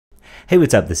Hey,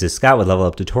 what's up? This is Scott with Level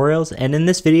Up Tutorials, and in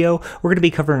this video, we're going to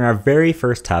be covering our very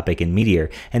first topic in Meteor,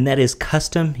 and that is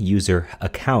custom user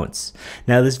accounts.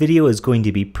 Now, this video is going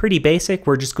to be pretty basic.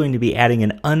 We're just going to be adding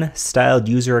an unstyled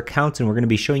user account, and we're going to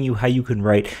be showing you how you can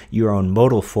write your own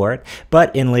modal for it.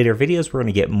 But in later videos, we're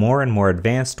going to get more and more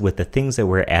advanced with the things that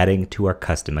we're adding to our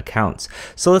custom accounts.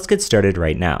 So let's get started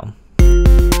right now.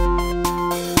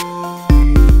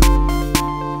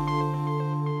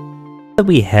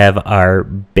 We have our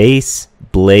base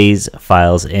Blaze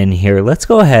files in here. Let's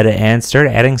go ahead and start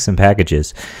adding some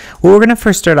packages. What we're going to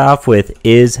first start off with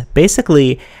is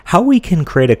basically how we can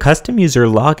create a custom user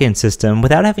login system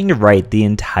without having to write the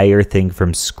entire thing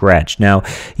from scratch. Now,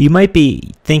 you might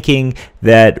be thinking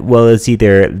that, well, it's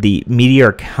either the Meteor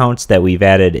accounts that we've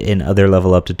added in other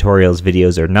Level Up Tutorials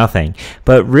videos or nothing.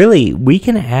 But really, we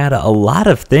can add a lot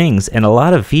of things and a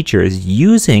lot of features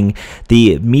using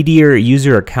the Meteor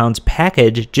user accounts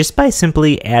package just by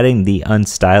simply adding the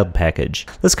Unstyled package.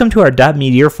 Let's come to our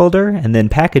 .meteor folder and then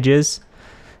packages.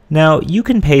 Now you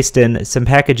can paste in some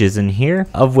packages in here,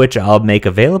 of which I'll make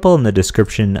available in the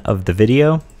description of the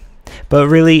video. But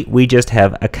really, we just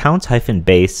have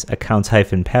accounts-base,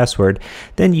 accounts-password,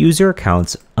 then user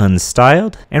accounts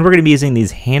unstyled, and we're going to be using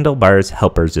these handlebars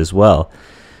helpers as well.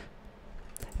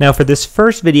 Now for this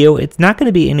first video, it's not going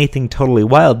to be anything totally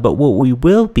wild, but what we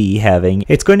will be having,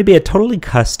 it's going to be a totally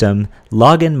custom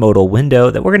login modal window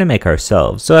that we're going to make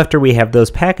ourselves. So after we have those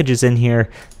packages in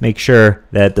here, make sure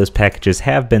that those packages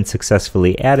have been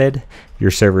successfully added,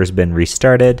 your server's been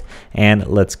restarted, and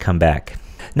let's come back.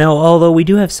 Now, although we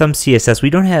do have some CSS, we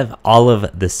don't have all of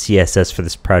the CSS for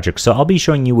this project, so I'll be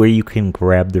showing you where you can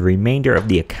grab the remainder of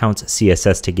the accounts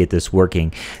CSS to get this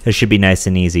working. This should be nice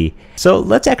and easy. So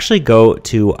let's actually go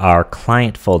to our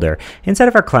client folder. Inside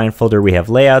of our client folder, we have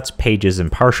layouts, pages, and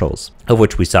partials, of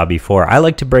which we saw before. I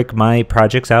like to break my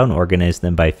projects out and organize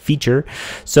them by feature.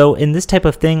 So in this type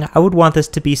of thing, I would want this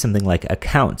to be something like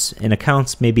accounts. In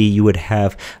accounts, maybe you would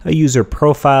have a user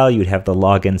profile, you would have the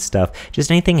login stuff,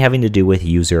 just anything having to do with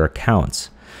user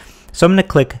accounts. So I'm going to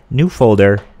click new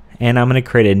folder, and I'm going to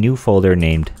create a new folder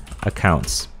named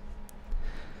accounts.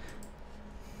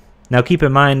 Now keep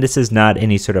in mind, this is not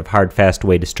any sort of hard, fast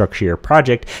way to structure your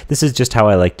project. This is just how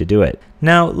I like to do it.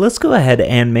 Now let's go ahead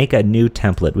and make a new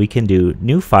template. We can do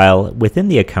new file within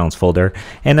the accounts folder,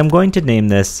 and I'm going to name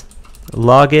this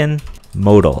login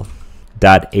modal.html.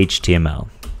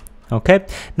 Okay,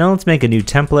 now let's make a new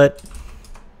template.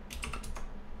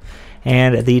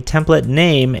 And the template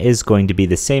name is going to be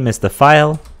the same as the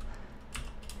file,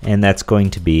 and that's going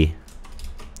to be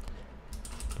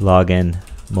login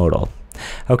modal.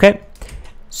 Okay,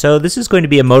 so this is going to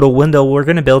be a modal window we're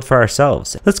going to build for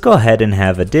ourselves. Let's go ahead and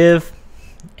have a div,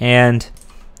 and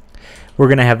we're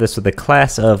going to have this with a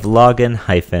class of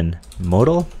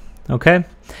login-modal. Okay,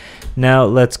 now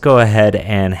let's go ahead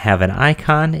and have an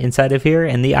icon inside of here,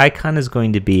 and the icon is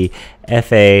going to be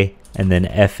FA and then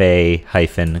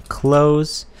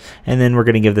FA-close, and then we're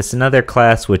going to give this another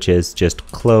class which is just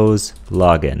close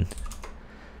login.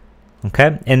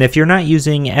 Okay, and if you're not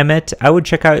using Emmet, I would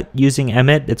check out using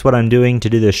Emmet. It's what I'm doing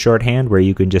to do this shorthand where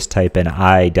you can just type in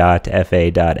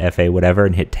I.fa.fa whatever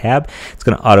and hit tab. It's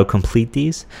going to auto-complete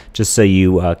these just so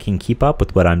you can keep up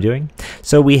with what I'm doing.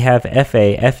 So we have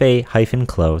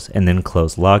FA-close, and then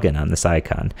close login on this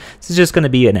icon. This is just going to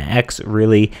be an X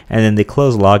really, and then the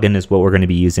close login is what we're going to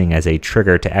be using as a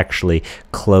trigger to actually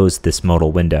close this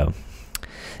modal window.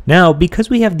 Now, because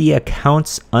we have the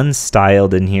accounts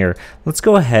unstyled in here, let's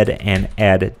go ahead and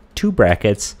add two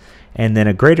brackets and then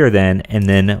a greater than, and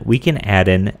then we can add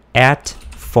an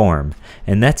 @form,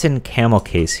 and that's in camel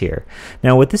case here.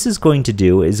 Now what this is going to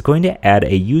do is going to add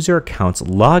a user accounts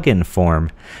login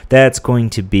form that's going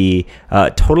to be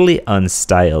totally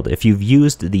unstyled. If you've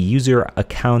used the user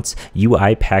accounts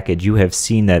UI package, you have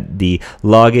seen that the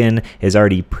login is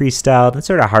already pre-styled. It's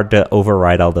sort of hard to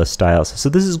override all those styles. So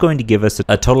this is going to give us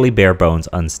a totally bare bones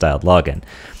unstyled login.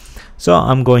 So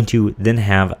I'm going to then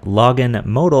have login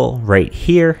modal right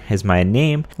here as my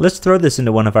name. Let's throw this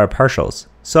into one of our partials.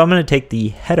 So I'm going to take the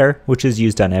header, which is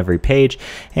used on every page,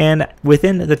 and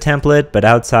within the template, but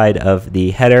outside of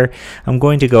the header, I'm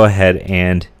going to go ahead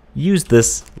and use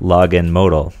this login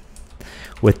modal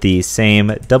with the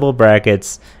same double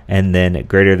brackets and then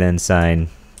greater than sign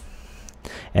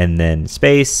and then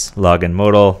space, login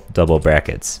modal, double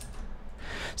brackets.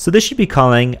 So this should be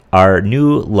calling our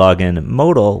new login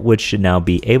modal, which should now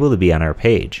be able to be on our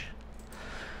page.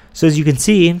 So as you can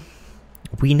see,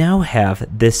 we now have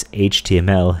this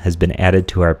HTML has been added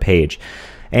to our page.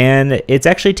 And it's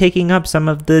actually taking up some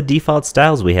of the default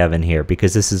styles we have in here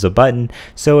because this is a button.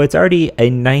 So it's already a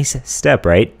nice step,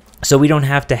 right? So we don't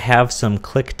have to have some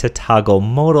click to toggle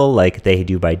modal like they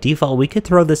do by default. We could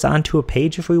throw this onto a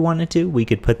page if we wanted to. We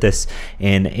could put this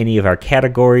in any of our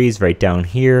categories right down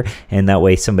here, and that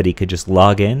way somebody could just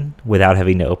log in without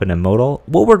having to open a modal.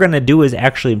 What we're going to do is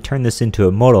actually turn this into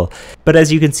a modal. But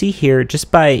as you can see here,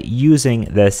 just by using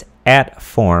this @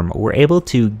 form, we're able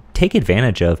to take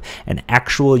advantage of an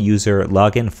actual user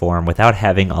login form without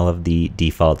having all of the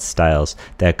default styles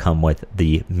that come with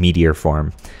the Meteor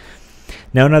form.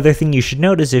 Now, another thing you should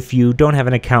note is if you don't have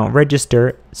an account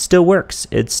register, still works.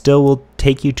 It still will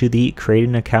take you to the create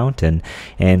an account, and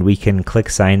we can click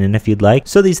sign in if you'd like.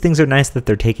 So these things are nice that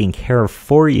they're taken care of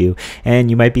for you. And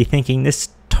you might be thinking this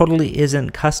totally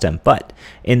isn't custom, but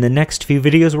in the next few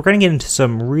videos, we're going to get into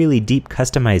some really deep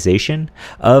customization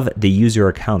of the user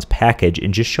accounts package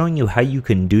and just showing you how you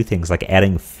can do things like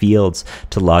adding fields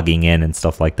to logging in and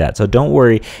stuff like that. So don't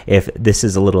worry if this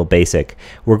is a little basic.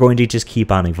 We're going to just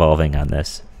keep on evolving on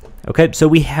this. Okay, so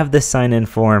we have this sign-in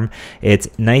form. It's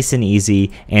nice and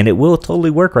easy, and it will totally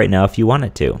work right now if you want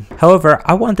it to. However,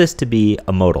 I want this to be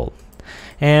a modal.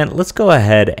 And let's go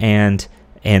ahead and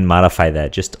modify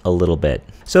that just a little bit.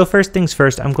 So first things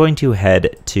first, I'm going to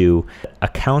head to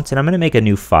accounts and I'm going to make a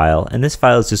new file, and this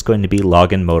file is just going to be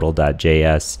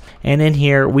loginmodal.js, and in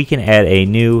here we can add a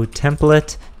new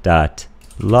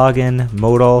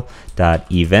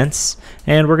template.loginmodal.events,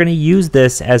 and we're going to use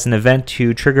this as an event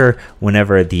to trigger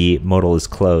whenever the modal is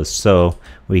closed. So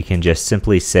we can just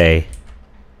simply say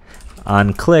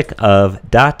on click of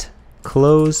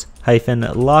 .close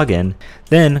 -login,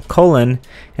 then colon,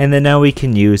 and then now we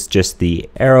can use just the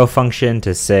arrow function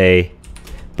to say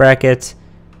bracket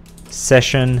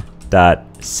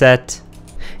session.set,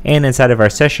 and inside of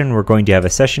our session we're going to have a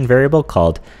session variable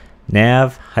called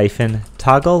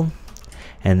nav-toggle,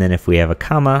 and then if we have a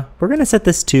comma, we're going to set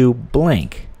this to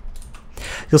blank.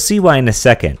 You'll see why in a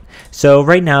second. So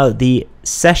right now the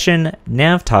session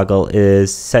nav toggle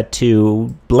is set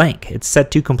to blank. It's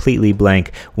set to completely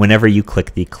blank whenever you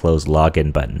click the close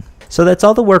login button. So that's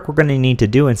all the work we're going to need to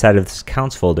do inside of this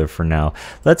accounts folder for now.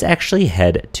 Let's actually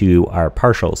head to our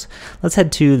partials. Let's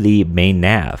head to the main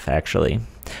nav actually.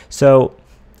 So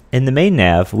in the main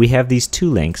nav we have these two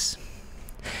links,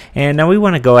 and now we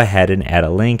want to go ahead and add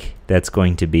a link that's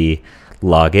going to be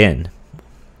login.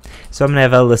 So I'm going to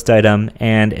have a list item,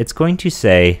 and it's going to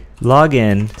say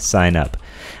login sign up.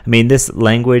 I mean, this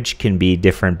language can be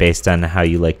different based on how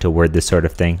you like to word this sort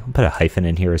of thing. I'll put a hyphen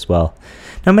in here as well.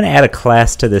 Now I'm going to add a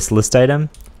class to this list item,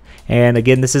 and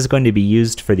again, this is going to be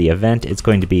used for the event. It's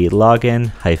going to be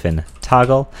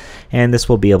login-toggle, and this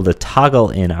will be able to toggle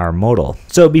in our modal.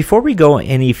 So before we go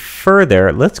any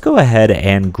further, let's go ahead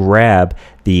and grab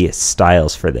the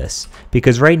styles for this,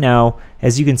 because right now,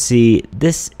 as you can see,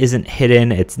 this isn't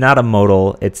hidden. It's not a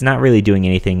modal. It's not really doing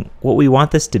anything. What we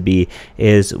want this to be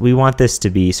is we want this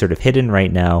to be sort of hidden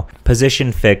right now,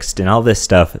 position fixed, and all this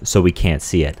stuff so we can't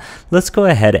see it. Let's go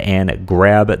ahead and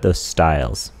grab those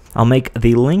styles. I'll make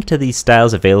the link to these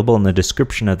styles available in the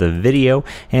description of the video,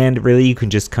 and really you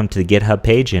can just come to the GitHub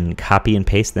page and copy and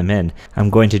paste them in. I'm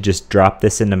going to just drop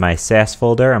this into my SAS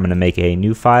folder. I'm going to make a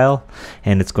new file,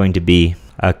 and it's going to be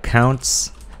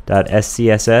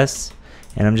accounts.scss,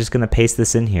 and I'm just going to paste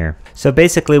this in here. So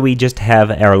basically we just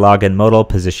have our login modal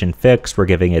position fixed. We're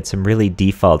giving it some really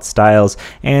default styles,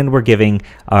 and we're giving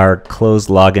our closed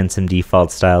login some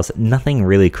default styles. Nothing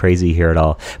really crazy here at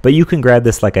all, but you can grab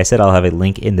this. Like I said, I'll have a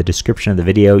link in the description of the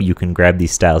video. You can grab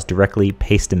these styles directly,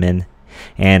 paste them in,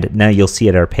 and now you'll see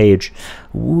at our page,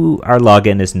 our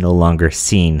login is no longer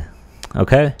seen.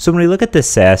 Okay, so when we look at this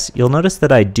SAS, you'll notice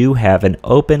that I do have an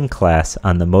open class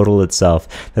on the modal itself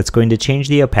that's going to change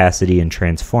the opacity and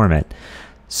transform it.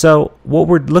 So what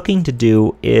we're looking to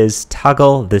do is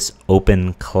toggle this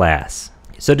open class.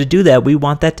 So to do that, we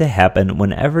want that to happen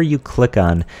whenever you click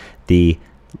on the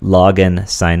login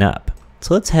sign up.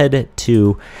 So let's head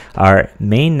to our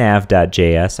main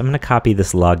nav.js. I'm going to copy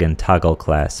this login toggle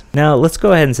class. Now let's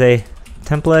go ahead and say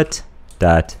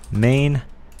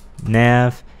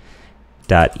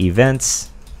template.main-nav.events,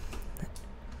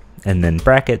 and then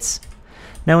brackets.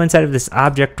 Now inside of this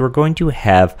object, we're going to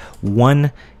have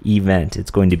one event.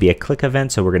 It's going to be a click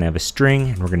event, so we're going to have a string,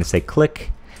 and we're going to say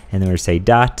click, and then we're going to say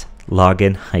dot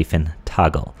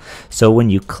login-toggle. So when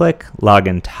you click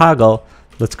login toggle,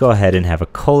 let's go ahead and have a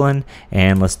colon,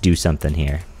 and let's do something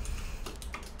here.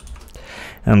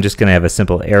 I'm just going to have a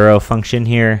simple arrow function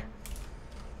here.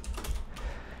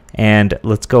 And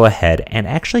let's go ahead and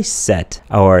actually set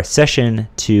our session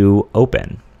to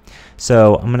open.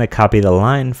 So I'm going to copy the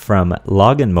line from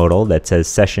login modal that says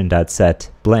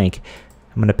session.set blank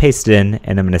I'm going to paste it in,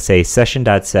 and I'm going to say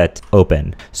session.set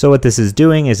open. So what this is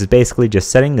doing is it's basically just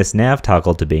setting this nav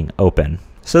toggle to being open.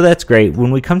 So that's great.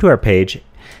 When we come to our page,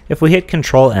 if we hit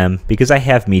Control M, because I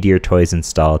have Meteor Toys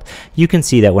installed, you can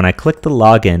see that when I click the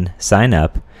login sign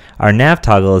up, our nav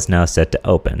toggle is now set to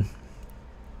open.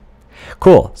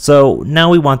 Cool. So now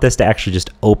we want this to actually just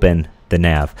open the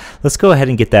nav. Let's go ahead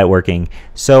and get that working.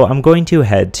 So I'm going to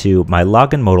head to my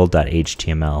login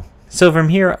modal.html. So from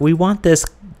here, we want this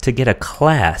to get a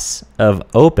class of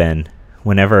open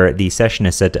whenever the session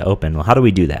is set to open. Well, how do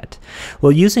we do that?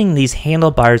 Well, using these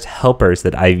handlebars helpers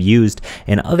that I've used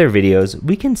in other videos,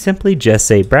 we can simply just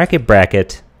say bracket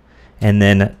bracket and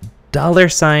then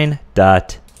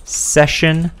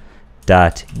 $session.get,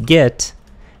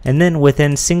 and then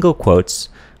within single quotes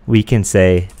we can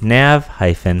say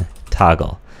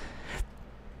nav-toggle.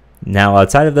 Now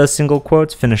outside of those single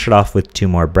quotes, finish it off with 2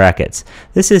 more brackets.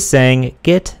 This is saying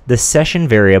get the session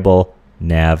variable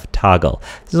nav toggle.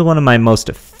 This is one of my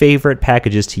most favorite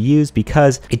packages to use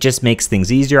because it just makes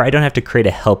things easier. I don't have to create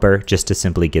a helper just to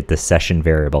simply get the session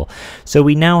variable. So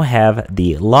we now have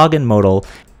the login modal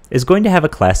is going to have a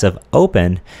class of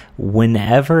open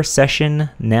whenever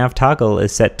session nav toggle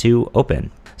is set to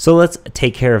open. So let's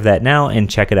take care of that now and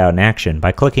check it out in action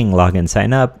by clicking login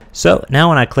sign up. So now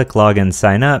when I click login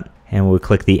sign up and we'll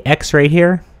click the X right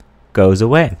here, goes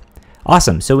away.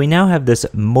 Awesome. So we now have this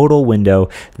modal window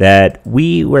that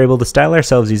we were able to style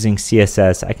ourselves using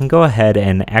CSS. I can go ahead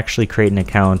and actually create an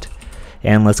account,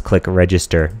 and let's click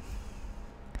register.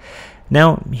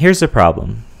 Now here's the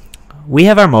problem. We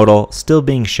have our modal still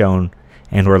being shown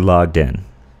and we're logged in.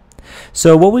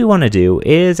 So what we want to do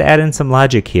is add in some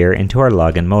logic here into our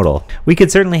login modal. We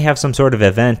could certainly have some sort of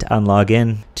event on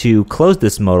login to close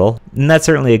this modal, and that's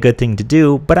certainly a good thing to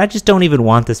do, but I just don't even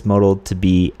want this modal to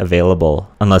be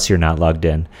available unless you're not logged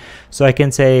in. So I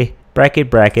can say bracket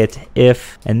bracket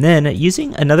if, and then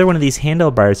using another one of these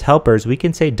handlebars helpers, we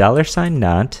can say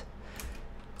 $not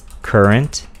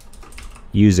current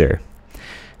user.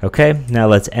 Okay, now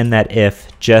let's end that if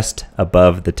just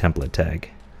above the template tag.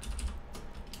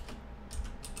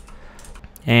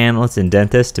 And let's indent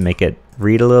this to make it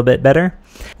read a little bit better.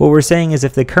 What we're saying is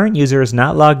if the current user is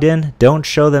not logged in, don't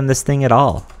show them this thing at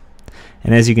all.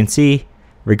 And as you can see,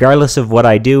 regardless of what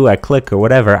I do, I click or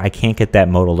whatever, I can't get that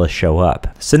modal to show up.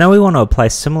 So now we want to apply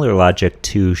similar logic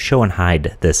to show and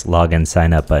hide this login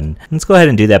sign up button. Let's go ahead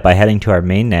and do that by heading to our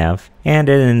main nav. And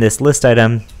in this list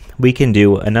item, we can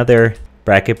do another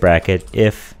bracket bracket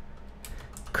if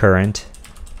current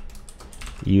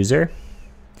user.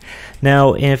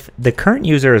 Now, if the current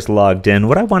user is logged in,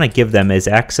 what I want to give them is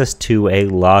access to a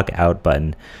log out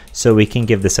button. So we can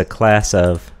give this a class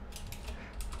of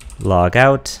log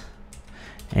out,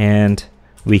 and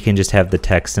we can just have the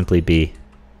text simply be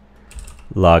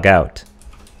log out.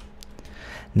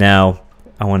 Now,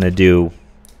 I want to do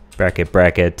bracket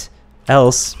bracket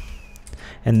else,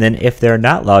 and then if they're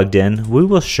not logged in, we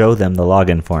will show them the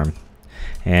login form.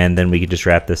 And then we can just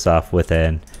wrap this off with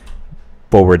an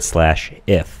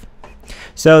 /if.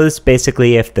 So this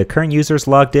basically, if the current user is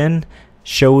logged in,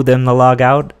 show them the log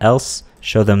out, else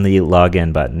show them the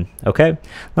login button. Okay,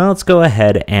 now let's go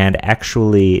ahead and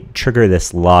actually trigger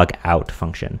this log out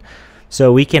function.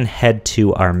 So we can head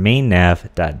to our main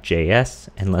nav.js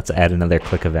and let's add another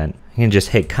click event. You can just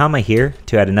hit comma here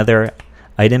to add another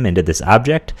item into this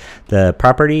object. The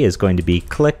property is going to be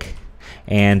click,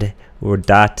 and we're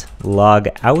 .log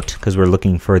out because we're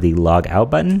looking for the log out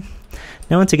button.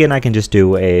 Now once again, I can just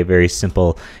do a very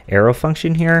simple arrow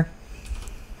function here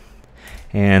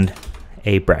and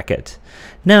a bracket.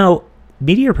 Now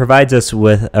Meteor provides us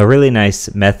with a really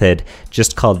nice method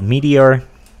just called meteor.logout.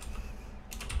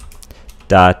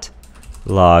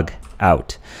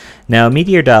 Now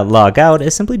meteor.logout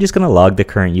is simply just going to log the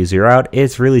current user out.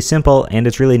 It's really simple, and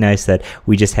it's really nice that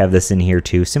we just have this in here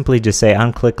too. Simply just say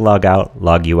on click log out,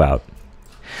 log you out.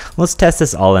 Let's test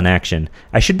this all in action.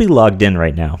 I should be logged in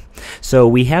right now. So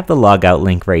we have the logout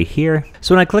link right here.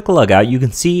 So when I click logout, you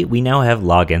can see we now have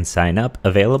login sign up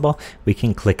available. We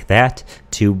can click that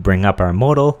to bring up our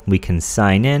modal. We can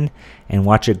sign in and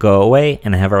watch it go away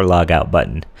and have our logout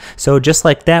button. So just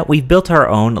like that, we've built our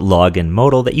own login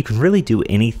modal that you can really do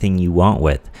anything you want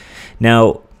with.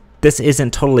 Now, this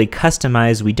isn't totally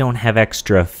customized. We don't have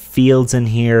extra fields in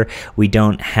here. We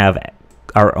don't have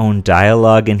our own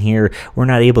dialogue in here. We're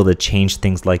not able to change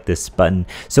things like this button.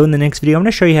 So in the next video, I'm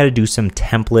going to show you how to do some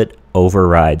template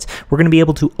overrides. We're going to be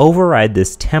able to override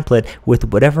this template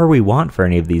with whatever we want for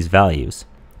any of these values.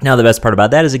 Now the best part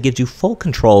about that is it gives you full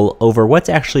control over what's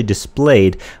actually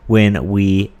displayed when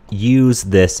we use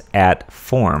this at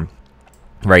form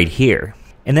right here.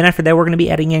 And then after that, we're going to be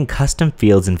adding in custom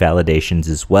fields and validations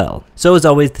as well. So as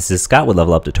always, this is Scott with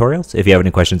Level Up Tutorials. If you have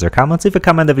any questions or comments, leave a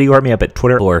comment on the video or hit me up at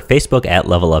Twitter or Facebook at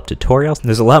Level Up Tutorials.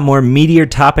 There's a lot more Meteor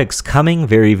topics coming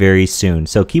very, very soon.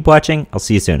 So keep watching. I'll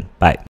see you soon. Bye.